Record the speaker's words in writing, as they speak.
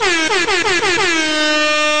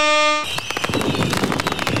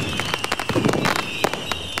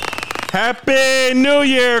Happy New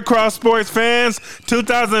Year, Cross Sports fans.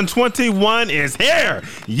 2021 is here.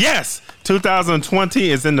 Yes, 2020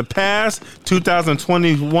 is in the past.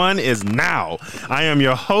 2021 is now. I am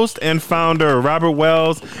your host and founder, Robert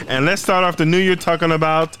Wells, and let's start off the new year talking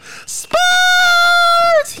about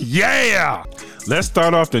sports. Yeah. Let's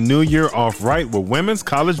start off the new year off right with women's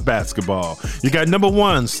college basketball. You got number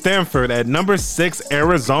 1, Stanford, at number 6,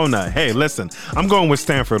 Arizona. Hey, listen, I'm going with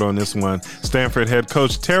Stanford on this one. Stanford head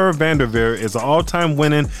coach Tara Vanderveer is an all-time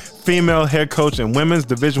winning female head coach in women's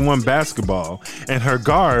Division I basketball, and her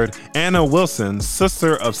guard, Anna Wilson,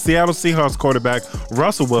 sister of Seattle Seahawks quarterback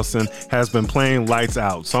Russell Wilson, has been playing lights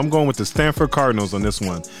out. So I'm going with the Stanford Cardinals on this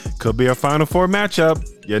one. Could be a Final Four matchup.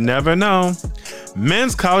 You never know.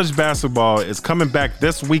 Men's college basketball is coming back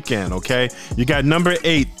this weekend, okay? You got number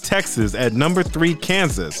 8, Texas, at number 3,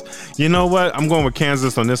 Kansas. You know what? I'm going with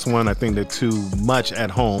Kansas on this one. I think they're too much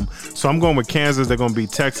at home. So I'm going with Kansas. They're going to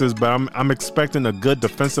beat Texas, but I'm expecting a good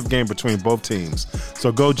defensive game between both teams.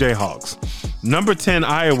 So go Jayhawks. Number 10,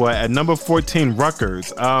 Iowa, at number 14,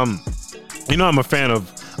 Rutgers. You know I'm a fan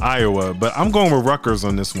of Iowa, but I'm going with Rutgers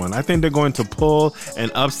on this one. I think they're going to pull an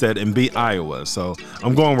upset and beat Iowa, so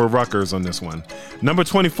I'm going with Rutgers on this one. Number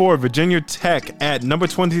 24, Virginia Tech, at number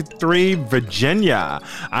 23, Virginia.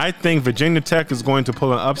 I think Virginia Tech is going to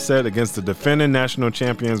pull an upset against the defending national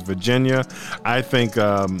champions, Virginia. I think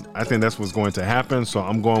that's what's going to happen, so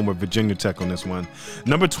I'm going with Virginia Tech on this one.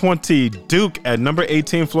 Number 20, Duke, at number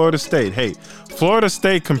 18, Florida State. Hey, Florida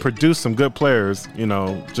State can produce some good players, you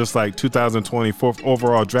know, just like 2020 4th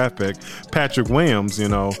overall draft pick Patrick Williams, you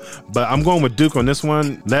know, but I'm going with Duke on this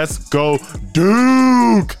one. Let's go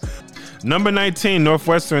Duke. Number 19,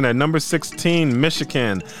 Northwestern, at number 16,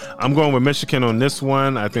 Michigan. I'm going with Michigan on this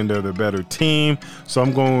one. I think they're the better team, so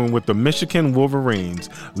I'm going with the Michigan Wolverines.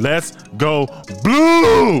 Let's go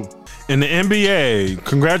Blue. In the NBA,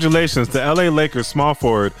 congratulations to LA Lakers small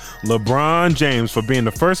forward LeBron James for being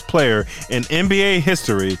the first player in NBA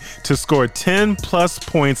history to score 10-plus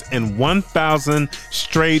points in 1,000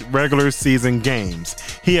 straight regular season games.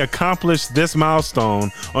 He accomplished this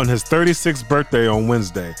milestone on his 36th birthday on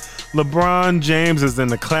Wednesday. LeBron James is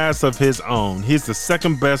in a class of his own. He's the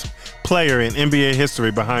second best player in NBA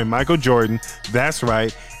history behind Michael Jordan. That's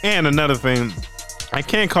right. And another thing, I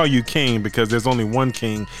can't call you king because there's only one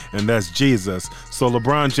king, and that's Jesus. So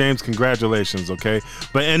LeBron James, congratulations, okay?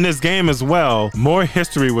 But in this game as well, more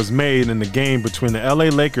history was made in the game between the LA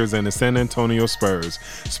Lakers and the San Antonio Spurs.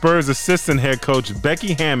 Spurs assistant head coach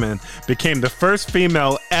Becky Hammon became the first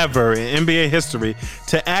female ever in NBA history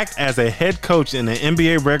to act as a head coach in an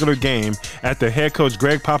NBA regular game after head coach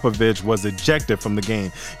Greg Popovich was ejected from the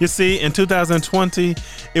game. You see, in 2020,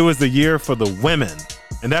 it was the year for the women.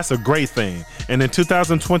 And that's a great thing. And in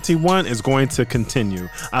 2021 is going to continue.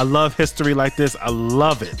 I love history like this. I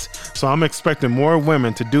love it. So I'm expecting more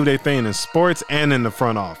women to do their thing in sports and in the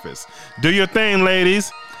front office. Do your thing,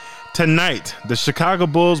 ladies. Tonight, the Chicago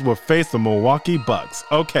Bulls will face the Milwaukee Bucks.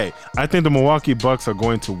 Okay, I think the Milwaukee Bucks are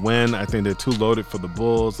going to win. I think they're too loaded for the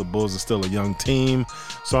Bulls. The Bulls are still a young team,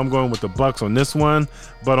 so I'm going with the Bucks on this one.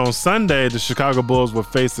 But on Sunday, the Chicago Bulls will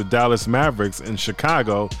face the Dallas Mavericks in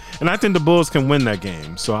Chicago, and I think the Bulls can win that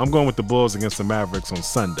game. So I'm going with the Bulls against the Mavericks on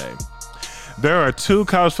Sunday. There are 2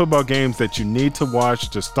 college football games that you need to watch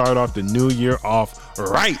to start off the new year off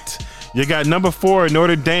right. You got number 4,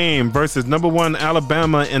 Notre Dame versus number 1,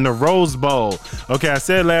 Alabama in the Rose Bowl. Okay, I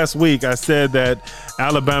said last week, I said that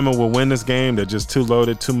Alabama will win this game. They're just too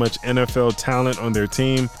loaded, too much NFL talent on their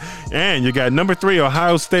team. And you got number 3,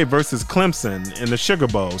 Ohio State versus Clemson in the Sugar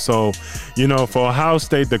Bowl. So, you know, for Ohio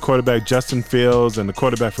State, the quarterback Justin Fields and the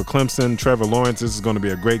quarterback for Clemson, Trevor Lawrence, this is going to be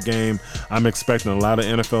a great game. I'm expecting a lot of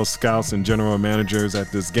NFL scouts and general managers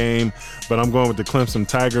at this game, but I'm going with the Clemson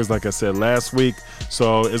Tigers, like I said last week.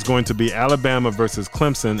 So it's going to be Alabama versus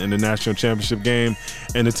Clemson in the national championship game.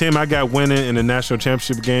 And the team I got winning in the national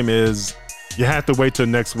championship game is, you have to wait till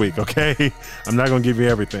next week, okay? I'm not going to give you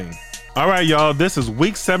everything. All right, y'all, this is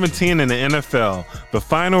week 17 in the NFL, the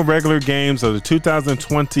final regular games of the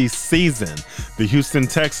 2020 season. The Houston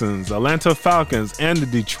Texans, Atlanta Falcons, and the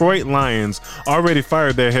Detroit Lions already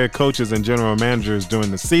fired their head coaches and general managers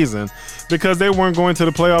during the season because they weren't going to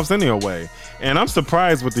the playoffs anyway. And I'm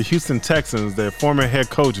surprised with the Houston Texans. Their former head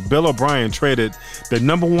coach Bill O'Brien traded the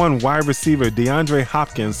number 1 wide receiver DeAndre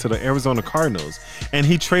Hopkins to the Arizona Cardinals. And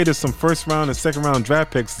he traded some first round and second round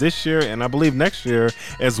draft picks this year and I believe next year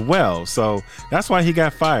as well. So that's why he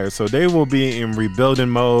got fired. So they will be in rebuilding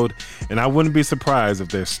mode. And I wouldn't be surprised if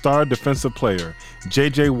their star defensive player,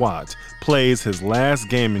 J.J. Watt, plays his last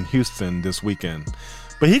game in Houston this weekend.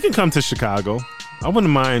 But he can come to Chicago. I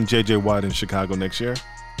wouldn't mind J.J. Watt in Chicago next year.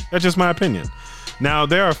 That's just my opinion. Now,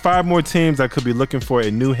 there are 5 more teams that could be looking for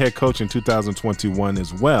a new head coach in 2021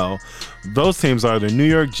 as well. Those teams are the New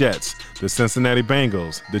York Jets, the Cincinnati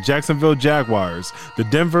Bengals, the Jacksonville Jaguars, the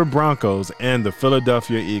Denver Broncos, and the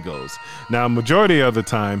Philadelphia Eagles. Now, majority of the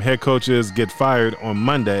time, head coaches get fired on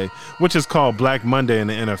Monday, which is called Black Monday in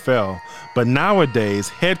the NFL. But nowadays,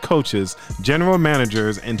 head coaches, general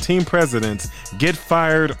managers, and team presidents get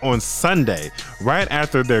fired on Sunday, right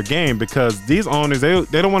after their game, because these owners,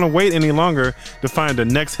 they don't want to wait any longer to find the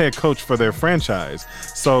next head coach for their franchise.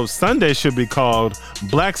 So Sunday should be called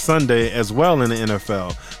Black Sunday as well in the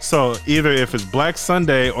NFL. So either if it's Black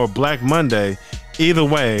Sunday or Black Monday, either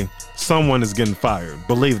way, someone is getting fired.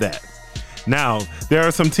 Believe that. Now, there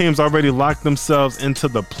are some teams already locked themselves into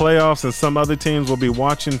the playoffs, and some other teams will be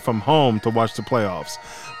watching from home to watch the playoffs.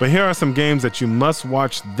 But here are some games that you must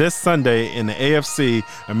watch this Sunday in the AFC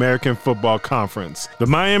American Football Conference. The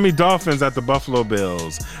Miami Dolphins at the Buffalo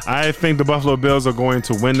Bills. I think the Buffalo Bills are going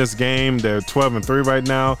to win this game. They're 12-3 right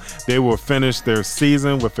now. They will finish their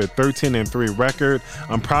season with a 13-3 record.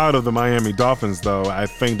 I'm proud of the Miami Dolphins, though. I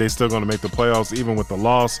think they're still going to make the playoffs even with the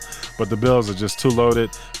loss, but the Bills are just too loaded.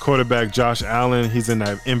 Quarterback Josh Allen, he's in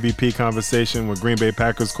that MVP conversation with Green Bay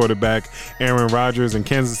Packers quarterback Aaron Rodgers and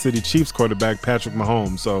Kansas City Chiefs quarterback Patrick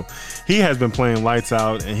Mahomes. So he has been playing lights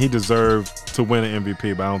out, and he deserved to win an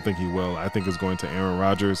MVP, but I don't think he will. I think it's going to Aaron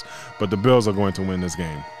Rodgers, but the Bills are going to win this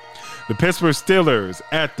game. The Pittsburgh Steelers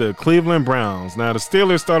at the Cleveland Browns. Now, the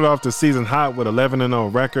Steelers started off the season hot with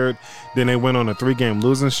 11-0 record. Then they went on a 3-game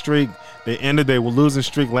losing streak. They ended their losing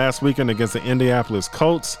streak last weekend against the Indianapolis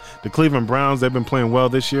Colts. The Cleveland Browns, they've been playing well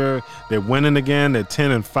this year. They're winning again. They're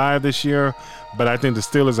 10-5 this year. But I think the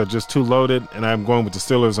Steelers are just too loaded, and I'm going with the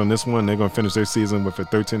Steelers on this one. They're going to finish their season with a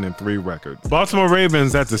 13-3 record. Baltimore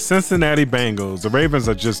Ravens at the Cincinnati Bengals. The Ravens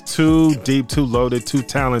are just too deep, too loaded, too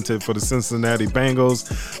talented for the Cincinnati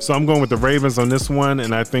Bengals. So I'm going with the Ravens on this one,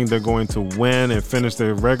 and I think they're going to win and finish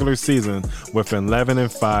their regular season with an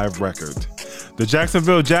 11-5 record. The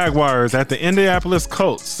Jacksonville Jaguars at the Indianapolis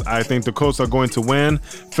Colts. I think the Colts are going to win.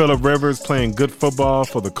 Phillip Rivers playing good football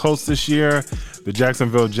for the Colts this year. The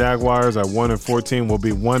Jacksonville Jaguars are 1-14, will be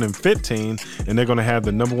 1-15, and they're going to have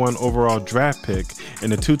the number 1 overall draft pick in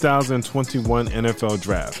the 2021 NFL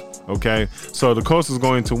Draft. Okay, so the Colts is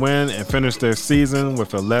going to win and finish their season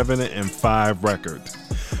with 11-5 record.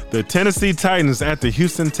 The Tennessee Titans at the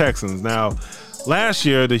Houston Texans. Now, last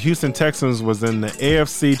year, the Houston Texans was in the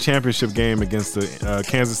AFC Championship game against the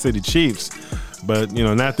Kansas City Chiefs, but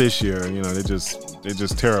not this year. They're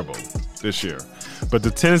just terrible this year. But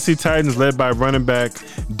the Tennessee Titans, led by running back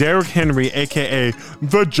Derrick Henry, a.k.a.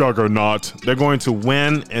 the Juggernaut, they're going to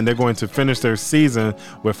win, and they're going to finish their season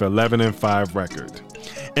with 11-5 record.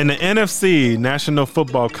 In the NFC National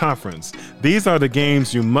Football Conference, these are the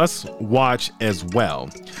games you must watch as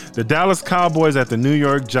well. The Dallas Cowboys at the New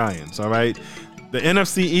York Giants, all right? The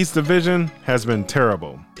NFC East Division has been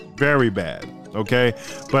terrible, very bad. Okay,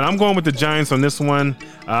 but I'm going with the Giants on this one.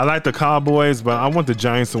 I like the Cowboys, but I want the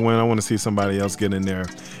Giants to win. I want to see somebody else get in there,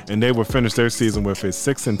 and they will finish their season with a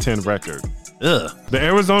 6-10 record. The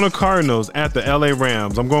Arizona Cardinals at the LA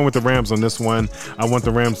Rams. I'm going with the Rams on this one. I want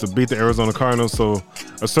the Rams to beat the Arizona Cardinals so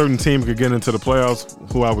a certain team could get into the playoffs,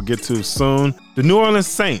 who I will get to soon. The New Orleans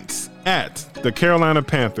Saints at the Carolina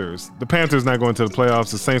Panthers. The Panthers not going to the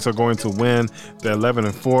playoffs. The Saints are going to win. They're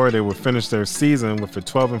 11-4. They will finish their season with a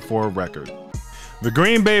 12-4 record. The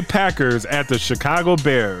Green Bay Packers at the Chicago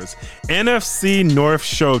Bears. NFC North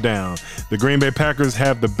Showdown. The Green Bay Packers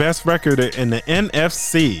have the best record in the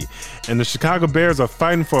NFC, and the Chicago Bears are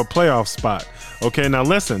fighting for a playoff spot. Okay, now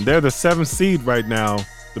listen, they're the 7th seed right now,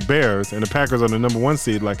 the Bears, and the Packers are the number 1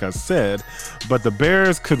 seed, like I said, but the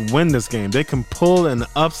Bears could win this game. They can pull an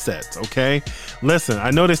upset, okay? Listen,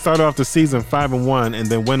 I know they started off the season 5-1 and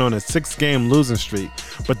then went on a 6-game losing streak,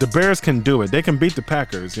 but the Bears can do it. They can beat the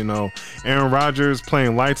Packers, Aaron Rodgers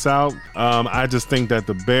playing lights out. I just think that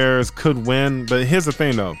the Bears could win, but here's the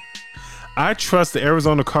thing, though. I trust the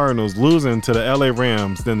Arizona Cardinals losing to the LA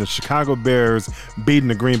Rams than the Chicago Bears beating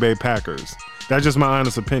the Green Bay Packers. That's just my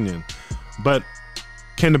honest opinion. But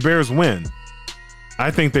can the Bears win?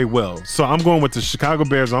 I think they will. So I'm going with the Chicago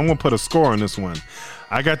Bears. I'm going to put a score on this one.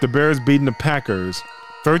 I got the Bears beating the Packers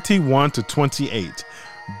 31-28.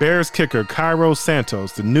 Bears kicker Cairo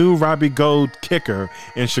Santos, the new Robbie Gould kicker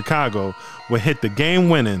in Chicago, will hit the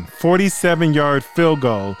game-winning 47-yard field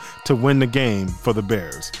goal to win the game for the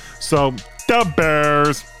Bears. So the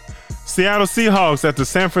Bears. Seattle Seahawks at the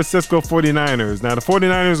San Francisco 49ers. Now, the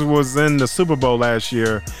 49ers was in the Super Bowl last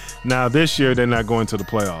year. Now, this year, they're not going to the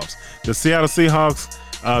playoffs. The Seattle Seahawks,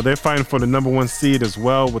 They're fighting for the number 1 seed as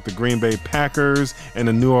well with the Green Bay Packers and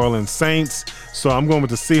the New Orleans Saints. So I'm going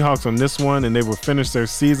with the Seahawks on this one, and they will finish their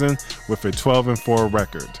season with a 12-4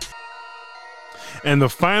 record. And the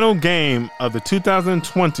final game of the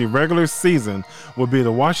 2020 regular season will be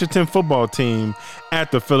the Washington football team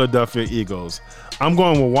at the Philadelphia Eagles. I'm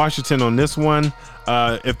going with Washington on this one.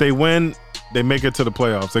 If they win, they make it to the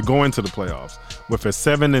playoffs. They go into the playoffs with a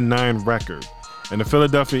 7-9 record. And the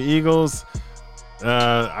Philadelphia Eagles,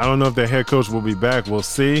 I don't know if their head coach will be back. We'll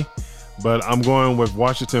see. But I'm going with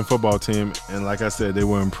Washington football team. And like I said, they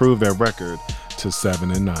will improve their record to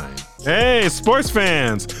 7-9. Hey, sports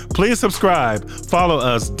fans, please subscribe, follow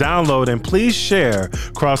us, download, and please share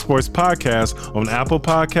Cross Sports Podcast on Apple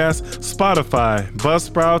Podcasts, Spotify,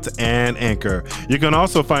 Buzzsprout, and Anchor. You can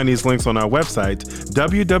also find these links on our website,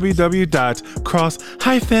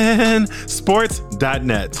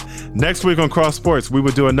 www.cross-sports.net. Next week on Cross Sports, we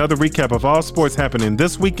will do another recap of all sports happening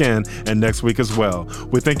this weekend and next week as well.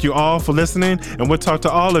 We thank you all for listening, and we'll talk to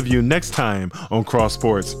all of you next time on Cross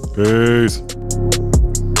Sports. Peace.